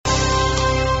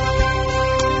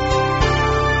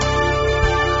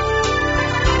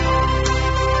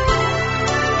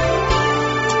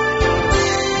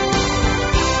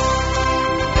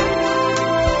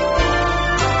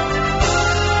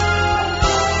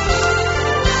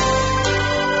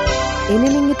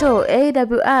Ininingito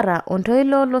AWR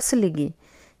ontoilo lo siligi.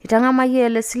 Itang'amaye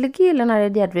le siligi lena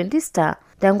Ready Adventista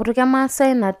tenkutuk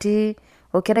Maasai natii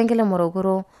Okerengele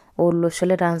Morogoro olosho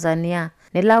le Tanzania.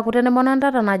 Nila kutene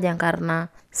monandata naji enkarna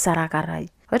Sara Karai.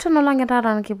 Oitono lang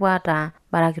entata nikipwata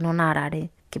barakino narare.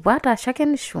 Kipwata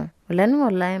shakenishu. Ulani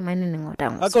olai mainining'o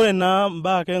tangu. Akore na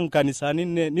mbake nkanisani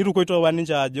nirukoito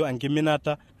waninja ajo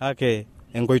ankiminata ake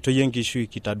engoito yengishu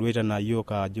kitadweta na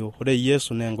yoka ajo ore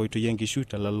Yesu ne engoito yengishu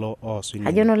talalo osuni.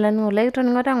 Ajo no lani olai to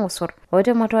ningo tangu sor.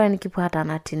 Oite matwa nikipwata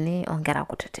natini ongera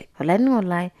kutete. Ulani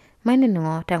olai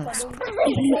mainining'o tangu sor.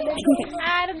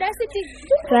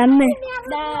 Rane.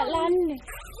 Lanne.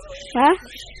 Ha?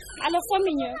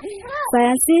 Alofominyo.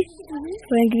 Sayansi.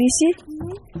 Ingirishi.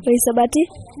 Hisabati.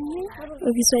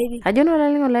 Kiswahili. Ajo no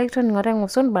lani olai to ningo tangu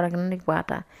sor barakino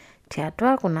nikipwata.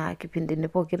 Tiatwa kuna kipindi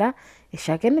nipokira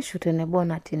ishakeni shutene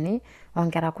bona tini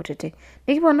ongera kutete.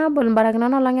 Nikipona bol barakino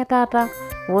no lange tata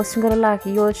wosingolo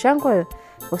laki yo shanko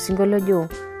wosingolo jo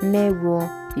nego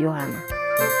Yohana.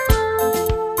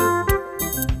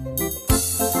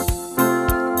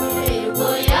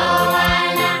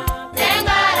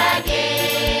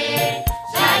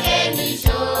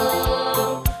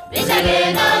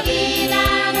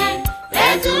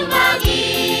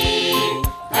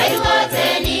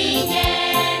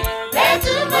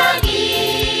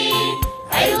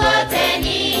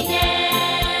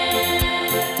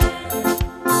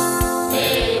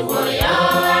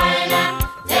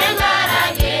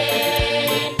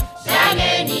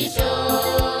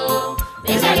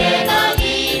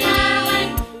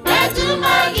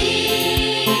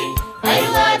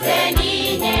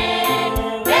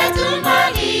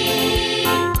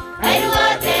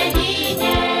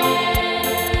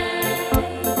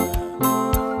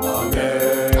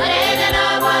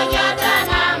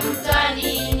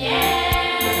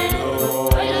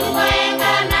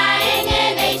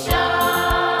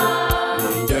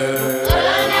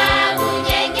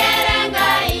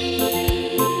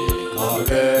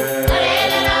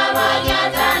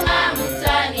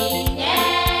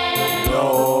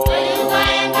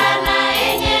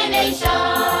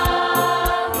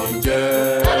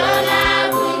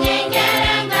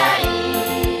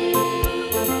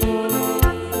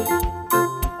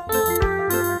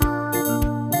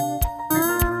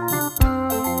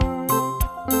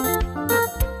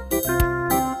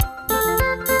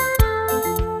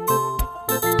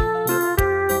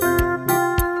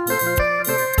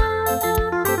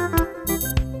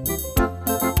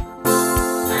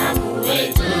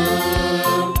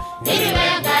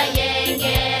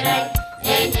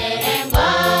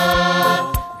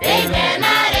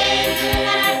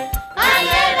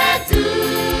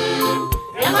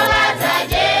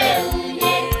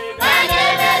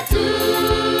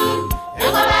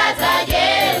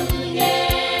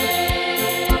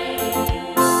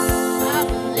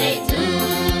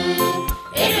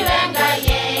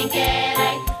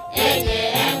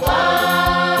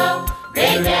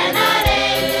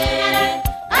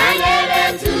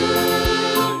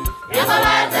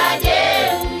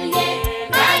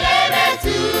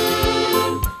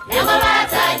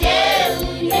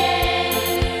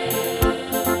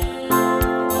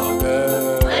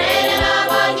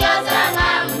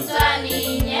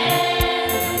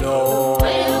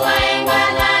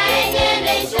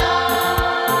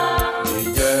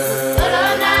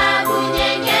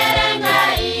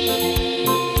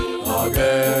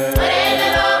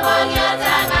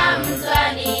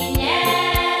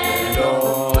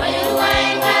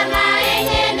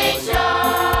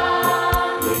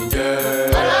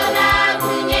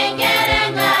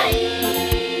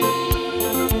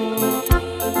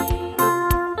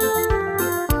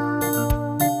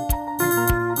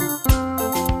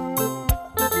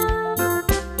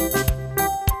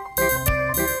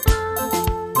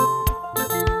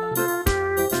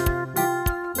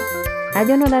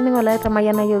 Ajo no lani ngola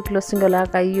tamayana yo kilo singola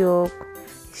kayo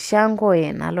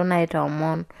shangoe nalo naita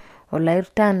omon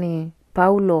olairtani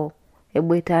Paulo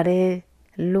ebwetare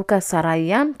Lucas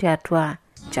Sarayan tiatwa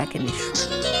chakenishu.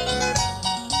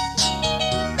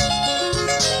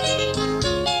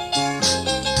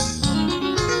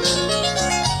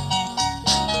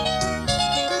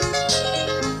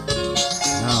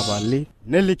 Bali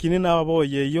nelikini na babo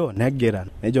yeyo negeran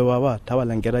nejo baba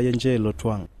tawala ngera yenje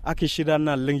lotwang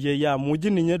akishirana lengye ya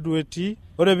mujini nyedueti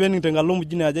ore beni tengalo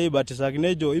mujini aja ibatisa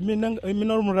kinejo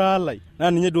iminor muralai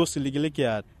na nyedo siligileke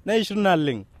ya na ishirna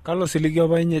leng kalo siligi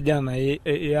oba nye jana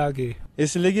yake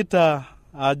esiligita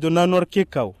ajo nanor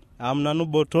kikau amnanu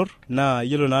botor na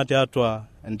yelo na atwa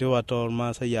ndio wator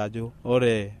Maasai ajo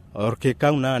ore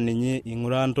orkikang na ninyi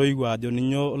ingurando igwajo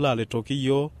ninyo lale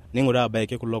tokiyo ningura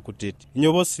baike kulo kutiti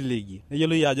nyobo siligi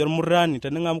yelo yajo murani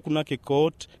tenengam kuna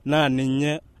kikot na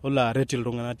ninye ola retil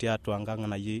rungana ti atwanga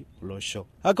ngana yi losho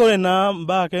akore na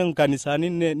mbake nkanisani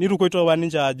nirukoito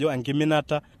waninja ajo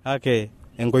angiminata ake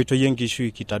engoito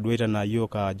yengishu kitadweta na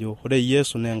yoka ajo ore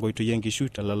Yesu ne engoito yengishu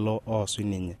talalo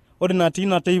oswininye ore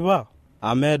natina teiba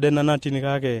amede na natini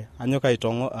kake anyoka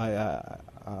itongo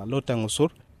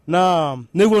lotangusur na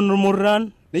nego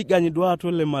numuran niganyi dwa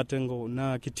tole matengo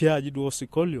na kitiaji dwo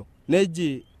sikolyo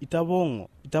neji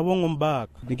itabongo mbak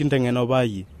nikintengeno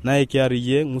bayi na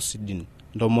ikiariye ngusidin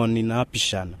ndomoni na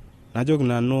pishana najog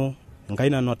nano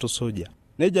ngaina no tosoja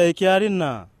neja ikiari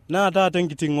na ata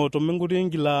ngitingoto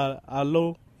menguringila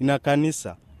alo ina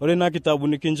kanisa ore na kitabu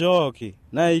nikinjoki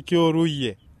na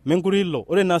ikioruye mengurilo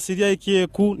ore na siria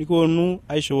ikieku nikonu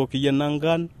aishowoki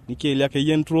yenangan nikelia ke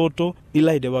yentroto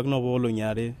ila ide wagno bolo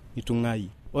nyare nitungai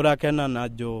ora kena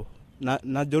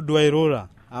najo dwairora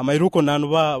amairuko nanu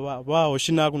ba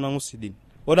oshina kuna ngusidin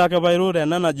ora ke bairora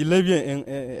nana jilebye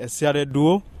esiare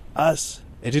duo as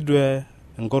etidwe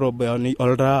ngorobe ni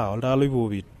olra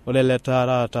loibobit ole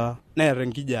letarata ne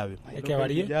rengijabe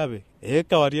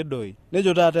kawarie doi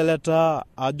nejo tata leta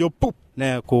ajo pup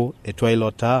neko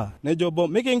etwailota nejo bo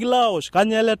mikinglaosh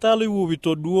kanyeleta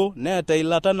loibobito duo ne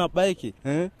tailata na baiki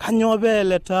kanyobe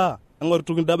leta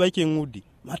ngortukunda baiki ngudi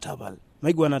matabal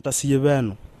maigwana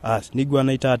tasiyebeno as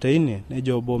nigwana itata ine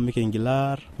nejo bo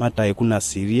mikingilar matai kuna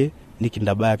sirie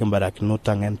nikindabaya kembaraki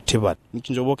notangen tibat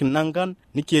nikinjobo kinangan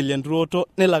nikieliendroto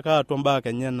nelaka tomba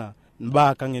kenyana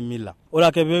mbaka ngemila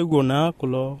ora kebegona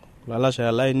kulo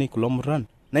lalasha laini kulo muran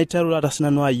naitaru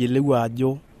atasina no ayelewa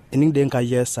ajo eningden ka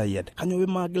yesa yed kanyobe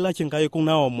magila chinkai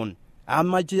kuna omon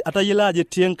amaji atayelaje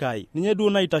tienkai ninyedu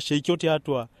na itashekyo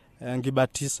atwa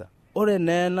ngibatisa ore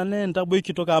nena nenda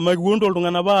boikitoka amagwondo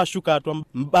lungana ba shuka atwa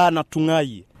mbana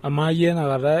tungai amaye na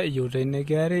gara yotene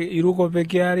kyare iruko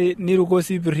pekyare niruko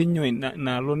sibrinyo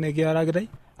na lone kyara gidai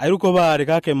airuko bare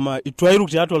kake ma itwairu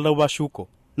tyatwa laba shuko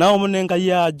nawo munenga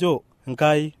yajo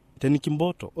nkai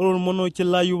tenikimboto oro mono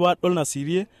kilayu wa dol na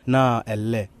sirie na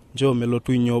elle jo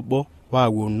melotu nyobo wa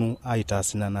wonu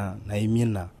aitasina na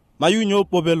imina mayu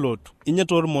nyobo belotu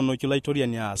inyetor mono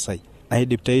kilaitorian ya asai na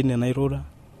idipteine na irora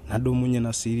na domunye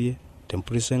na sirie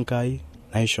tempurisen kai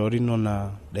na ishorino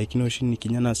na daikinoshi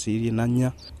nikinyana sirie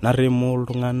nanya na remol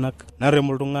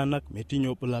tunganak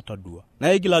metinyo bulata dua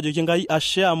na igilajo kingai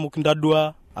ashia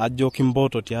mukindadua ajo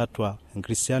kimboto tyatwa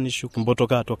ngristiani shu kimboto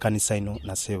kato kanisaino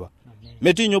na seva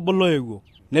metinyo boloego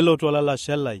neloto lala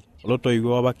shelai loto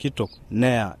igo abakito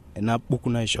nea na buku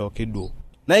na ishoke duo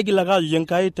na igilagajo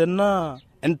yenkai tena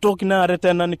entokina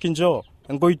retena nikinjo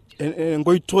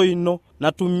ngoitoino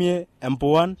natumie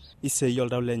empuan ise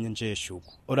yolda lenye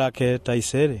shuku ora ke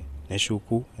taisere ne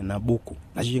shuku na buku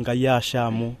najinga ya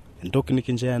shamu ndoki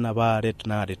nikinje na baret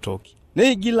na retoki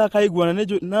ne gila kaigwana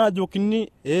nejo najo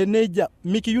kini neja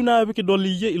mikiyuna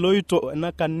bikidoliye iloito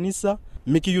na kanisa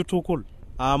mikiyutukul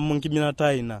amungimina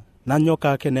taina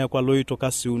nanyoka kene kwa loito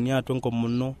kasiuni atonko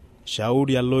muno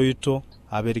shauri ya loito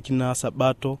aberikina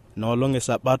sabato nolonge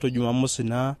sabato jumamosi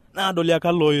na dolia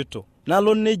ka loito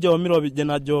nalo neja omiro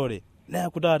bijena jore ne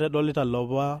kudare dolita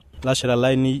loba la shira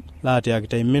laini la tia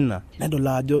kitaimina ne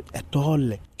dolajo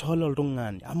etole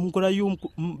oltungani amukura yum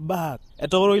bak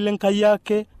etoro ile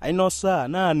nkayake ainosa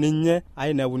na ninye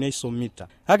aine bune isomita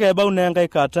haka ba unenga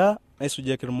ikata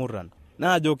aisuje kirmuran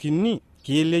na jokini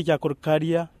kile ya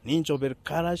kurkaria ninjo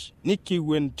berkarash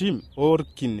nikiwentim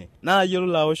orkine na yelo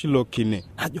laoshilokine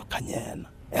ajo kanyena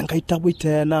enkaitabu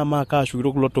tena maka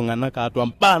shugiro kulotungana katwa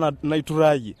mpana na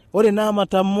iturayi ore na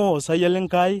matamo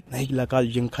sayelenkai na igila ka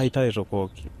jinkai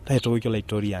taitokoki la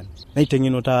itorian na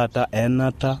itengino tata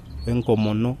enata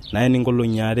enkomono na eningolo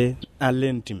nyare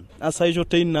alentim asaijo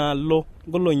teina lo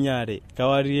ngolo nyare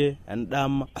kawarie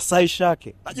endama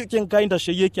asaishake ajo kenkainda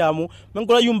sheyekyamu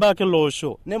mengola yumbake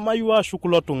losho ne mayuwa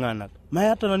shukulotungana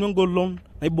mayata na ngolon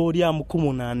na iboria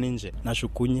mukumu na ninje na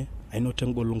shukunye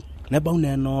ainotengolung ne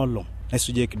baunenolo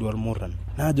nesuje kidwar muran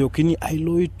najo kini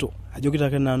ailoito ajo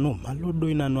kitake nanu malodo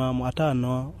inano amo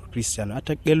atano Christian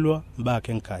atakelwa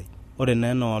mbake nkai ore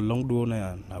neno long duo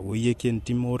na woye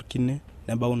kentimor kine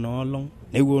ne bauno long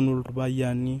ne wonul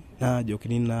bayani najo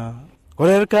kini na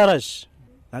korer karash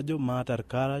najo matar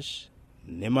karash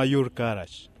ne mayur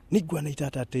karash ni gwana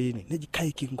itata teini ne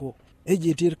jikai kingo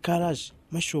eje tir karash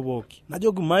mashoboki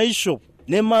najo gumaisho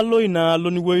ne malo ina lo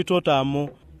ni woito tamo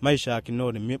maisha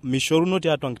akinone mishoruno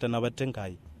tyatwangita na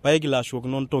batenkai baigila shok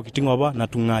non toki tingoba na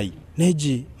tungai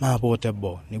neji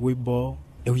mabotebo ni wibo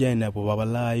euya inapo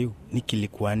babalayo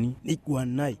nikilikwani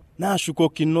nigwanai na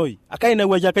shukokinoi akaina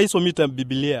waja kaisomita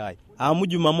Biblia ai amu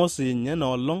Jumamosi nye na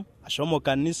olong ashomo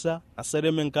kanisa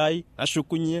aseremenkai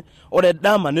ashukunye ore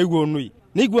dama negwonui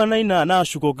nigwanai na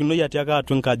shukokinoi atiaka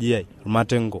atwenkaji ai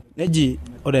matengo neji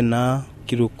ore na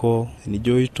kiruko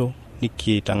nijoito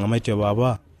nikitangamaitio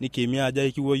baba nikimia aja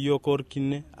ikiwoyo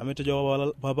korkine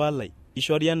ametejo babalai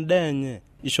ishorian denye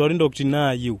ishori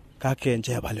ndoktina yu kake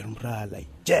nje bale mralai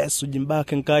Jesu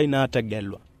jimbake nkai na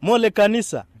atagelwa mole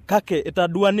kanisa kake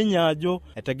etadua ninyajo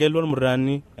etegelwa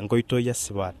mrani engoito ya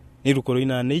sibat nirukoro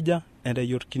ina neja ende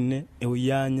yorkine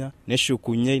euyanya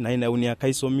neshukunye na ina unia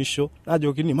kaisomisho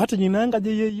najo kini mate nyinanga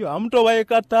je yeyo amto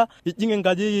waekata ijinge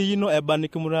ngaje yeyino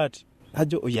ebaniki murati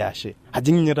najo uyashe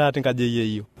ajingi nyirati ngaje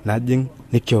yeyo najing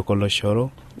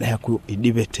nikiokoloshoro na yaku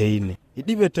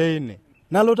idibeteine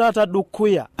nalo tata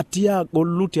dukuya atia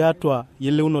goluti atwa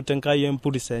yele unotenkai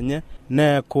empurisenye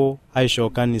neko aisho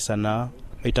kanisa na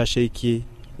itasheki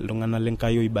lungana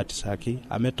lenkayo ibatisaki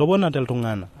ametobona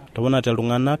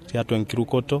teltungana tiatwa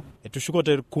nkirukoto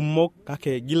etushukote kumok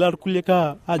kake gilar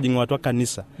kuleka ajingwa atwa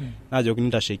kanisa najo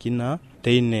kinitasheki na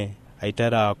teine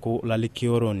aitara ku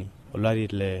lalikioroni olari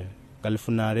le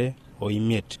galifunare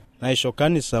oimiet na isho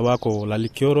kanisa wako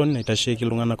lalikioroni itasheki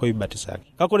lungana ko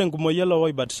ibatisaki kakore ngumoyelo wa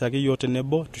ibatisaki yote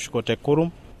nebo tushukote kurum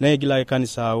na igila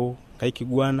kanisa au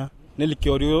kaikigwana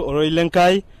nelikiorio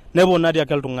oroilenkai nebo nadia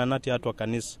kaltungana tiatwa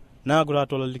kanisa na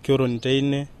gurato lalikioroni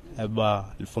teine eba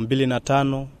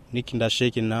 2005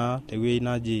 nikindasheki na tewe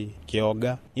inaji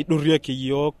kioga idurie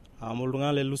kiyok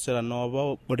amulungale lusera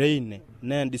nova boreine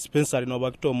ne dispensary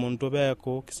nova kito muntu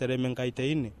beko kiseremenkai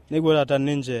teine negurata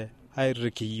ninje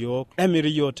hairikiyok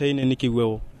emiri yote ine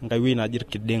nikiwewo ngaiwina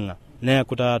jirkidinga ne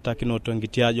kutata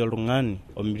kinotongitiajo lungani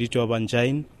omirito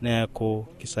abanjain ne ko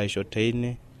kisaisho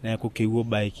teine ne ko kiwo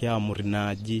bike ya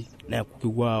murinaji ne ko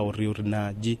kiwa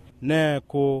orinaji ne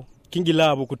ko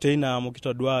kingilabo kuteina mu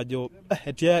kitodwajo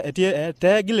etie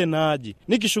tegile naji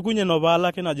nikishukunye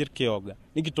novala kina jirkioga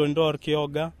nikitondor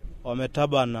kioga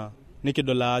ometabana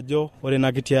nikidolajo ore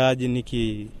nakitiaji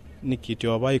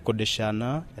nikitioba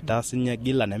ikodeshana etasinya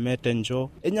gila nemetenjo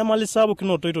enyamalisabu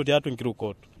kinotoito tiatu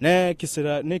nkirukoto ne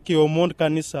kisira nikiomond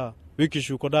kanisa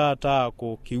wikishukoda ata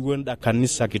ko kiwenda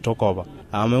kanisa kitokoba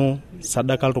amu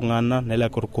sadaka ltungana nele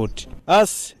kurkoti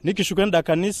nikishukenda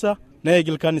kanisa na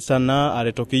egil kanisa na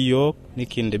aretokiyo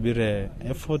nikindebire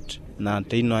effort na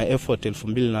teino effort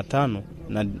 2005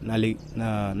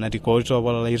 na dikoito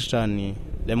wala irtani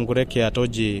demgureke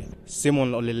atoji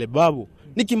Simon Olelebabu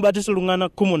nikimbatisa lungana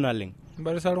kumunaleng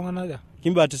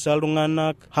kimbatisa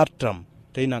lungana Hartram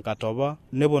teina katoba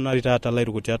nebo na ritata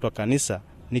lairukuti atwa kanisa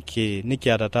niki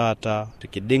atatata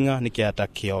tikidinga niki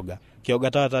atakioga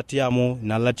tata tiamu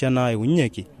nalatiana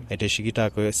unyeki eteshikita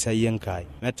ko sayenkai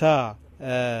meta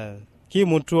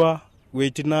kimutua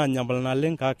weitina nyambalana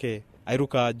lenkake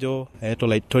airuka ajo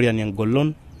etolaitoria ni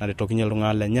ngolon na retokinya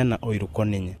lungala nyana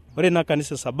oirukoninye ore na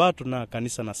kanisa Sabato na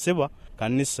kanisa na Seba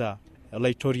kanisa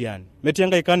Laitorian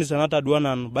metianga kanisa nata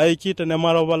duanan baikite ne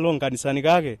marova long kanisa ni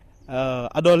kake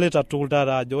adoleta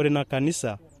tultara ajo ore na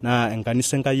kanisa na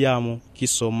enkanisa ngayamu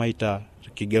kisomaita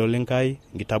kigeolenkai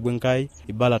ngitabwenkai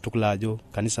ibala tuklajo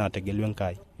kanisa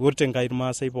nategelwenkai urte ngai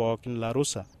masa ipo kin la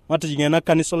rusa matijingena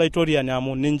kanisa Laitorian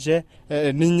amu ninje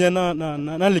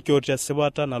na likiotia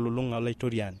Sebata na lulunga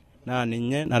Laitorian na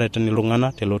ninye naretani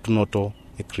lungana telotunoto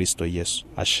Kristo Yesu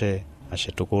ashe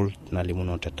tukul na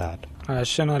limunote tata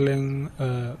ashe na leng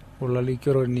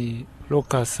ulalikioroni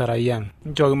Lucas Sarayan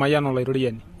njogi mayano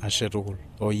Laitorian ashe tukul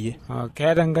oye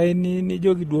kaeta ngai ni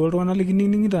jogi duolo na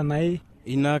likiningita nai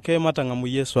inake matangamu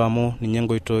Yesu amo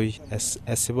ninyengo itoi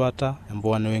esibata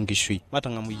mbwana wengishui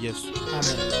matangamu Yesu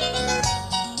amen.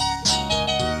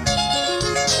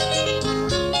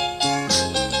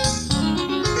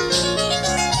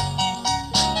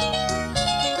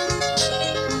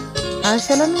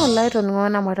 Ashalon wallahi tongo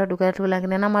na mata duka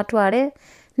tulakine na matuare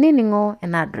niningo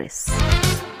en address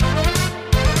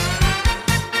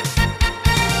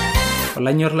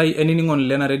Olanyor lai eniningon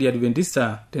lena Radio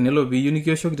Adventista tenelo biyu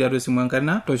nikioshoki tiatua esimu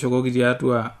enkarna toshokoki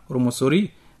tiatua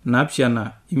ormosori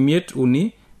napshana imiet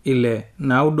uni ile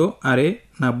naudo are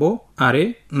nabo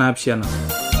are napshana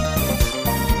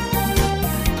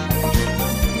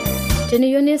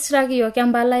Teniyo nisiraki yo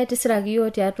kambala itisiraki yo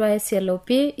tiatua SLOP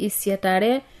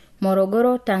isietare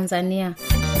Morogoro, Tanzania.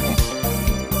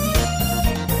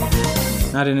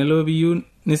 Na tenelo biyu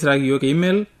nisiraki yo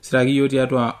email siraki yo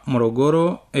tiatua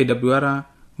Morogoro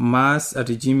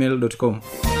awr@gmail.com.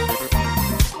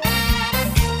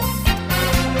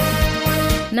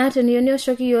 Na teniyo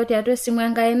nioshoki yo tiatua simu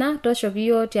enkaina toshoki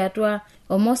yo tiatua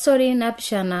omosori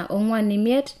napishana ongwani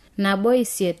miet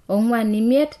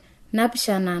 485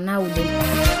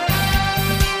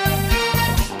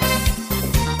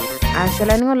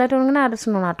 Asholani ngola tongna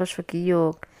adusno na toshoki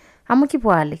yok amu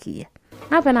kipo alikia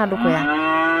ngape na duko ya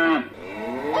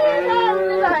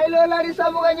Ilo la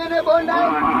risabu kanyene bonda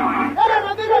era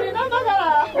nabiga ni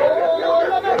namagala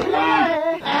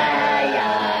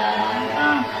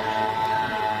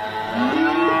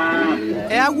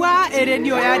Ewa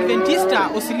radio ya Adventista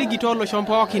osiligi tolo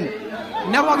shompokin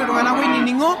Naboki tungana ko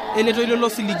ningo eleto ilo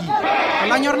siligi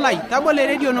Olanyor lai tabole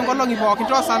radio nongolongi pokin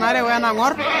to sanare wena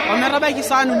ngor o metabaiki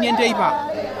sanu niente ipa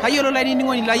Hayolo lai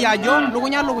ningo ni lai ajo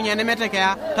lugunya ne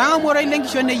metekea tanga moro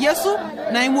ilengisho ne Yesu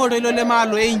na imoro ilo le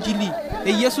malo e injili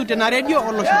e Yesu tena radio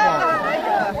olo shompo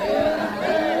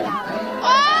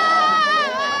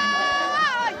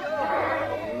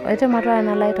Oite matwa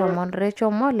na laito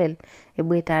monrecho molel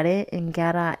ebuitare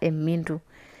engara emindu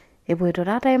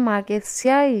ebuitorata imake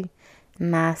siai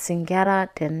na singara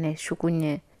tenne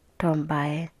shukunye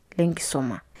tombae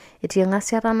lenkisoma etienga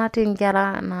siata nati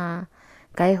ngara na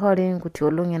kaihori nguti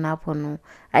olunge naponu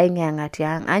aingangati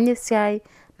anye siai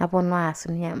naponu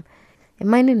asuniam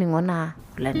emaini ningona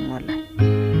ulanimola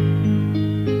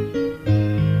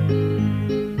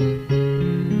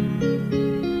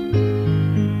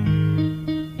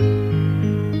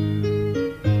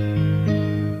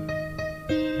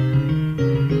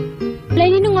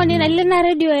na lena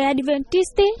radio ya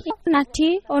Adventiste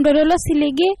nati ondololo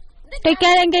siligi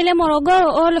tokarengele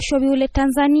Morogoro olo shobi ule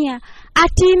Tanzania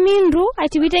ati mindu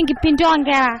ati bitengi pinto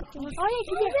angera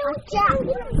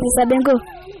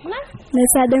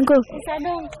Nisadengo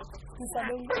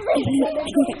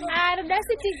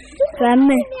Ardasiti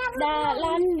Ranne da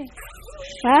lanne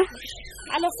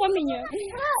Alofominyo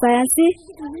Sayansi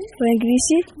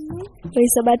English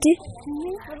Hisabati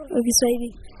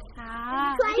Kiswahili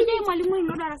Kide mwalimu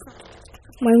ino darasa.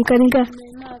 Mwalimu Karinga.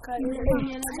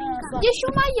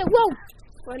 Yeshuma ye wow.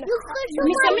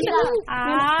 Nikamita.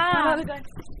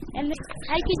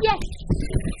 Aikije.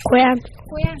 Koyan.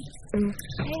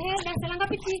 Darasa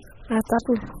ngapi ti? 3.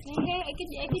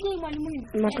 Ekije mwalimu ino.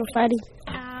 Matofali.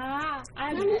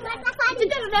 Ndio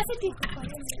darasa ti.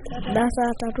 Darasa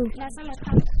 3.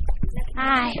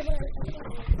 Ai.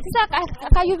 Sasa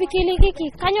akayuvikili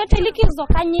kiki kanyote likizo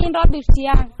kanyindo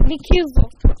biftia likizo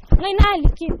ngaina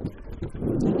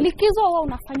likizo wewe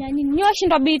unafanya nini nyoshi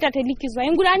ndo bita te likizo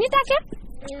ingulani take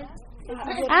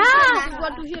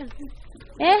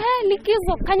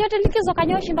likizo kanyote likizo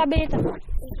kanyoshi ndo bita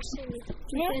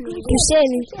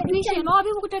tusheni no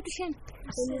bibu kutatusheni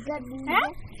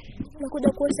nakuja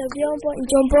kuosha vyombo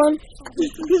njomboni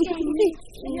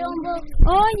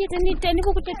teni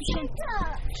kukutatusheni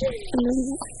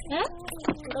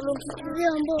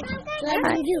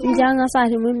njanga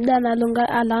sasa muda na longa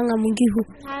alanga mungihu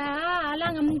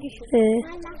alanga mungihu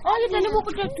teni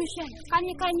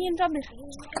kukutatusheni kanyi ndobe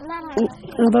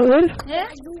ngabawen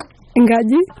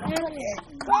ngaji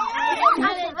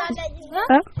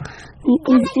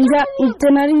inja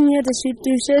tenari nyete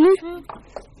situsheni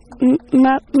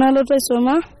na lote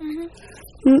soma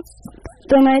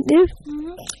tonaiti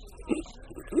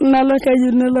na loka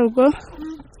jurna loko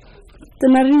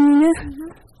tenari nye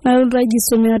na lote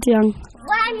jisome atiang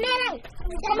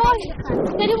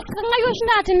teni kangayo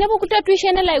shina tene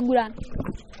kukutatusheni la igura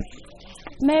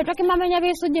meretoke mamenya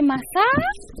beso je masa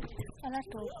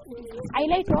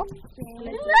ailaito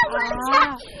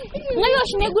ngayo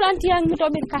shine guranti yang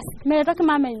mitobe kas meretoke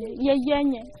mamenye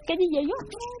yeyenye keji yeyo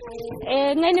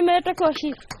ngani meretoke oshi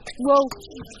go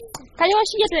kayo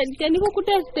oshi yete teni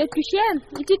kukute tushen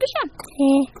ititushen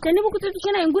teni kukute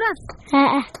tushen ingura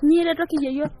ni retoke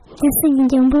yeyo kesi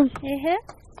njombo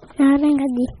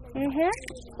narangaji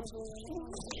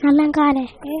alangare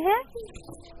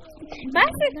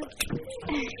basi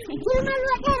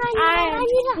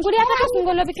nguri hata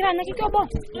singolo bikira na kikobo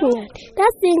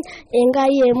kasi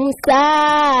engaye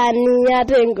musani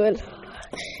atengolo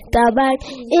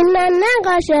tabaki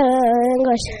inanangosha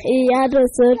iyato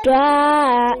sotwa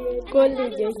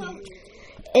kolijo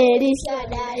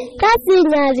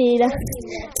kasinyarira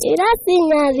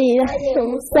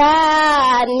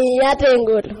musani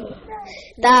atengolo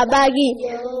tabagi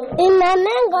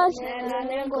inanengosha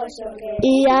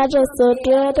iyato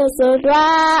sotwa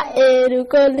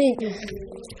erukoli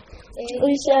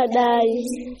ushadai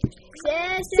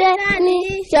Seni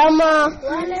chama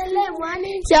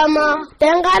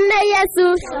tengane Yesu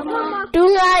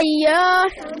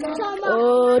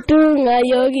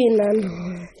tungayo ginano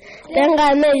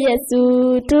tengane Yesu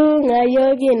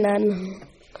tungayo ginano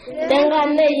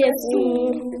tengane Yesu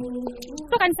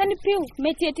to kanisani piu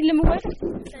meti etile mwe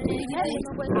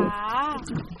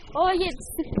yes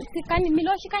sikani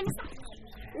miloshi kanisa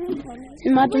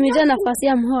Matumizi nafasi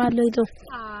ya mhoa loito.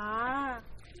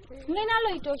 Ngena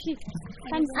loitoshi.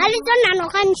 Alito nano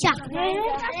kanisha.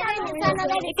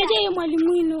 Keje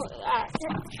mwalimu ino.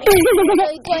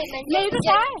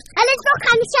 Alito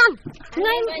kanisha.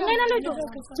 Ngena loito.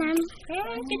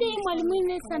 Keje mwalimu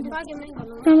ino sanda.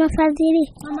 Mama Fadhili.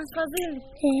 Mama Fadhili.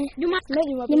 Juma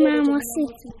Mosi.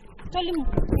 Twalimu.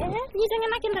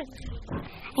 Nitengena kinda.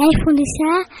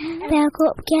 Fundisha pako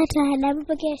kiata adabu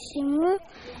peke heshimu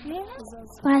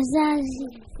wazazi.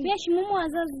 Heshimu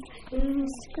wazazi.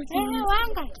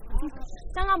 Wanga.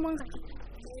 Tanga mwanga.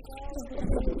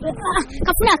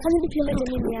 Kapula kamili pia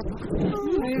mimi hapa.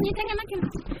 Nitengena kinda.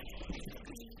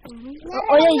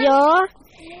 Oyo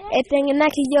etengena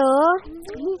kijo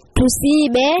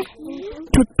tusibe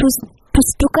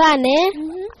tustukane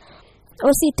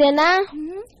ositena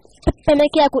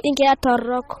pemekea kuingia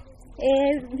toroko.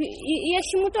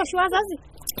 Yeshimu tosho wazazi.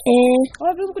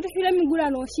 Wapi kutafila migula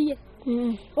noshie.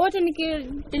 Wote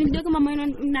nikidoka mama ina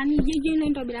nani jeje ino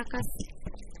ndo bila kasi.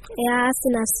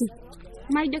 Sinasi.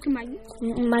 Maidoki maji.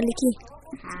 Maliki.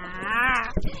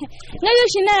 Ngayo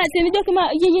shina tenidoki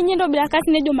ma jeje ndo bila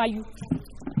kasi nejo mayu.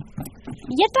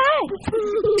 Yetae.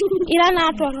 Ilana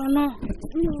atorono.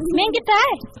 Mengi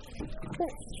tae.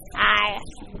 Aya.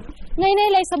 Ngaina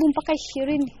ile hesabu mpaka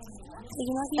 20.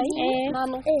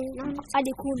 Nano.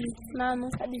 Hadi 10. Nano.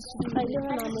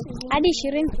 Hadi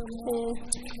 20.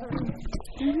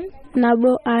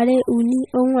 Nabo are uni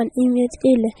ongwan imet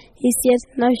ile isiet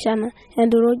nashana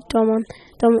endoro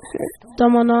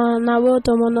tomono nabo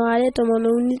tomono are tomono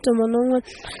uni tomono ongwan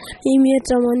imet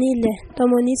tomonile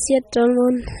tomoni siet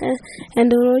tomon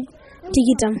endoro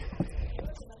tikitam.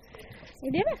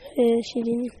 Idebe?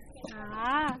 Shirini.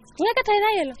 Unaka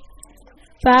taina yelo.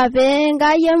 Pape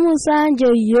ngaye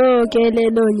musanjo yo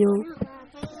kele donyo.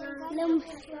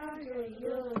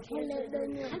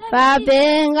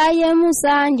 Pape ngaye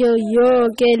musanjo yo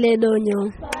kele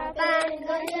donyo.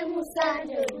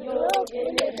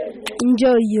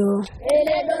 Njoyo.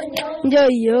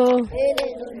 Njoyo.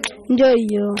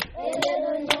 Njoyo.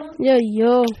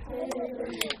 Njoyo.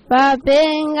 Pape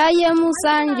ngaye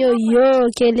musanjo yo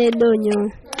kele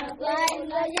donyo.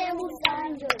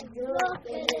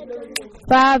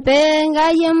 Pape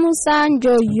ngaye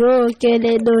musanjo yo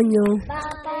kele donyo.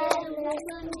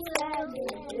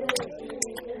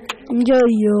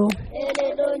 Njoyo.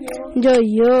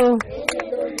 Njoyo.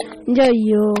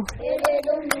 Njoyo.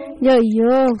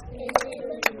 Njoyo.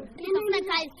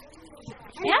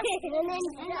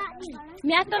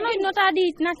 Miatano inota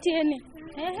di natiene.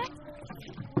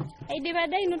 Ide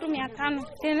bada inoto miatano.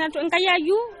 Tena ngaya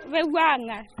yu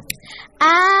wewanga.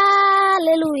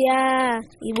 Haleluya.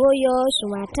 Iboyo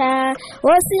shumata.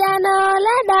 Osiano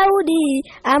la Daudi.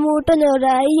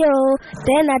 Amutonyora iyo.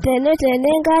 Tena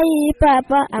ngai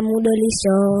papa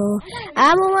amudolisho.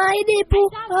 Amuwaidipu.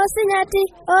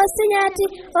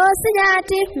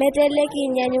 Osinyati. Metele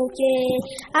kinyanyuke.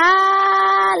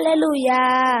 Haleluya.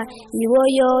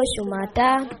 Iboyo shumata.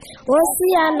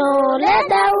 Osiano la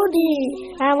Daudi.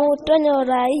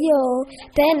 Amutonyora iyo.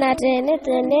 Tena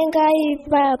ngai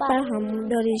papa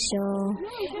amudolisho.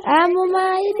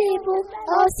 Amumaidipu.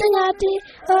 Osinyati.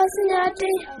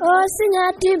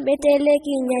 Metele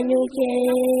kinyanyuke.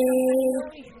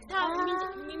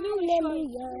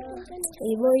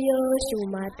 Iboyo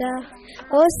shumata.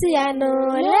 Osiano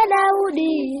la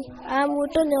Daudi.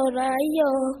 Amutonyora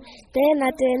iyo. Tena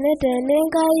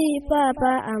ngai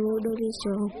papa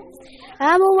amudolisho.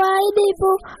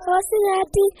 Amuwaidipu.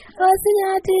 Osinyati.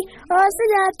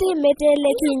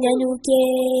 Metele kinyanyuke.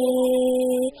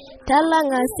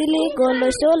 Talanga sili golo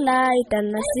shola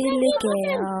itana sili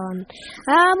keon.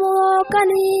 Amu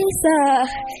kanisa.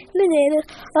 Nene.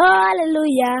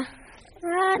 Hallelujah.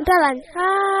 Talang.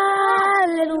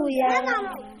 Hallelujah.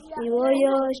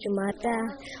 Iwoyo shumata.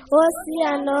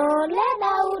 Osiano la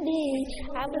Daudi.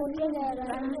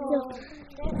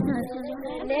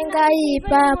 Nengai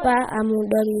papa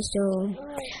amudolisho.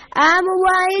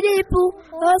 Amuwaidipu.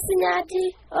 Osinyati.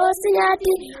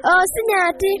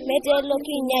 Metelo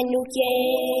kinyanyuke.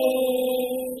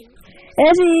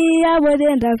 Eri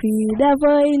abodenda vida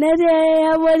boy, neri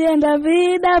abodenda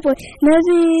vida boy,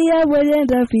 neri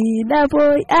abodenda vida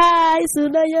boy. Ai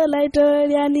sudo yo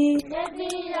laitoriani.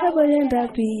 Abodenda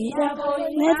vida boy,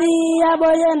 neri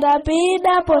abodenda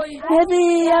vida boy,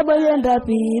 neri abodenda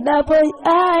vida boy.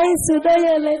 Ai sudo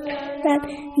yo laitoriani.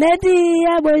 Neri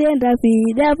abodenda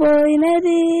vida boy,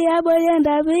 neri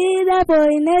abodenda vida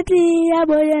boy, neri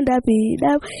abodenda vida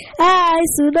boy. Ai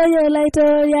sudo yo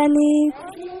laitoriani.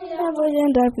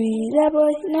 Abodenda vida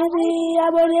boy, nari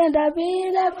abodenda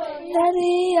vida boy,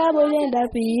 nari abodenda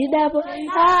vida boy.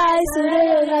 Ai sudo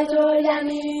yo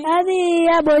laitoriani.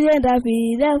 abojenda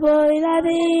vida boy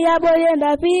nati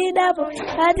abojenda vida boy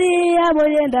nati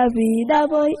abojenda vida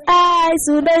boy ai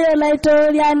sudo yo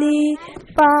laitoriani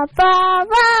papa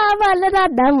baba le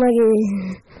dadamagi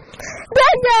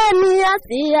dajani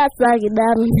asia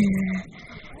sagidam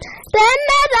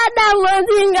tena dadamu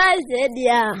zinga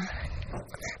sedia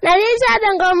narisha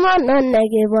dangomo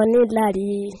nonege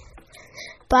bonilari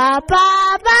papa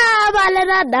baba le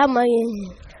dadamagi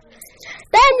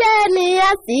dajani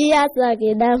asia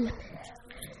sagidam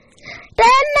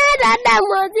tena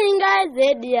dadamu zinga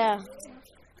sedia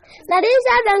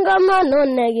narisha dangomo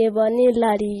nonege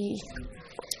bonilari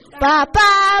papa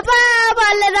baba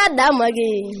le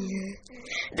dadamagi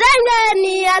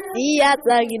dajani asia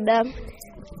sagidam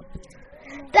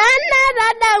tana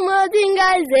dadamu zinga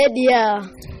sedia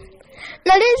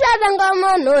narisha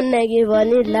dangomo nonege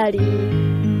bonilari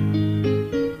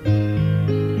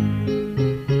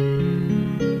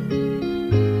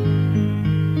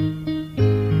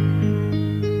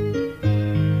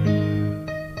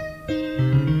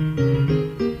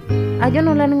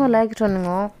ajono laningo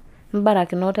laikitoningo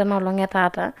mbarakinote nolonge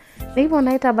tata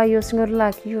nikipona itabayo singolo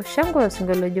lakiyo shango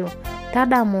singolo jo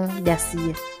tadamu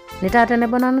jasie nitate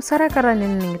nebona nusara karani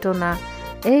ningitona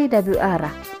AWR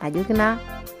ajukina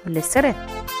ulesere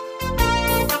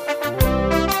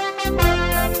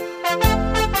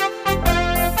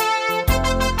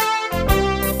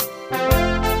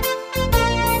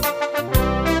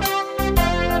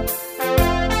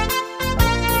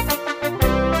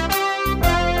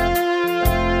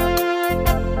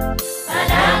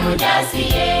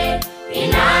Jasie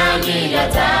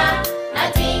inangilata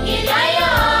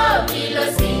natingilayo bilo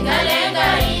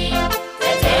singalengai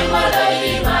tetemolo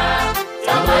iwa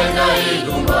tomozo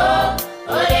igumbo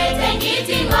ole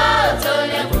tengiti ngoto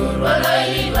le burolo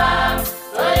iwa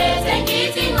ole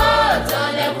tengiti ngoto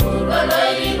le burolo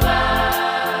iwa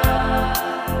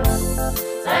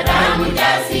Sadamu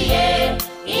Jasie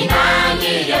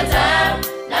inangilata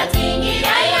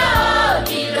natingilayo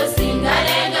bilo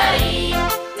singalengai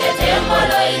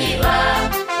Temolo iliva,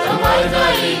 tomozo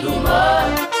igumbo,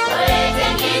 ole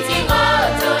tengiti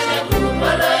ngoto le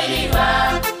burolo iliva,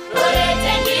 ole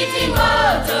tengiti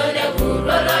ngoto le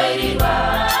burolo iliva.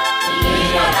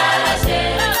 Tingira lalashe,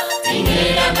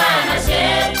 tingira banashe,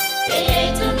 peye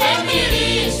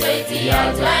tumembiri shoiti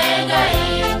atwa engai,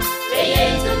 peye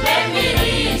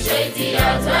tumembiri shoiti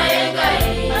atwa engai.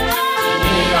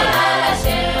 Tingira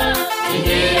lalashe,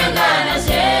 tingira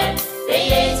banashe,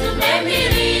 peye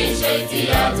tumembiri shoiti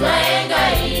atwa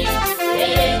engai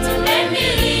peye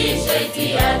tumembiri shoiti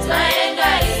atwa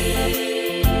engai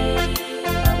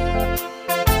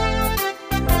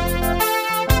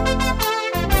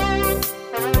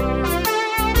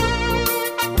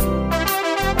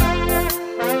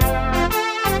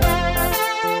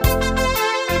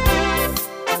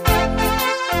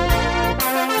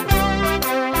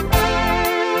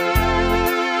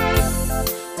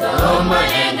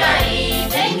Tomolengai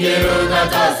tengiruga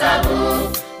tosabu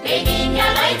Beginya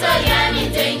laitoriani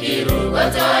tengiruga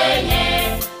toenye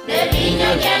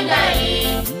Nevinyo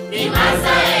gengai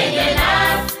bimasa egena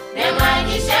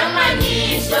Nemanyisha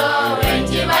manisho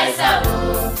wenji vaisabu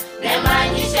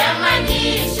Nemanyisha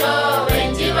manisho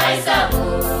wenji vaisabu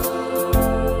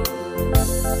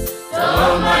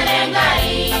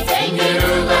Tomolengai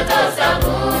tengiruga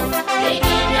tosabu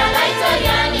Beginya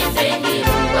laitoriani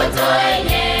tengiruga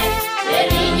toenye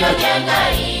Nevinyo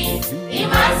gengai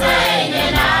bimasa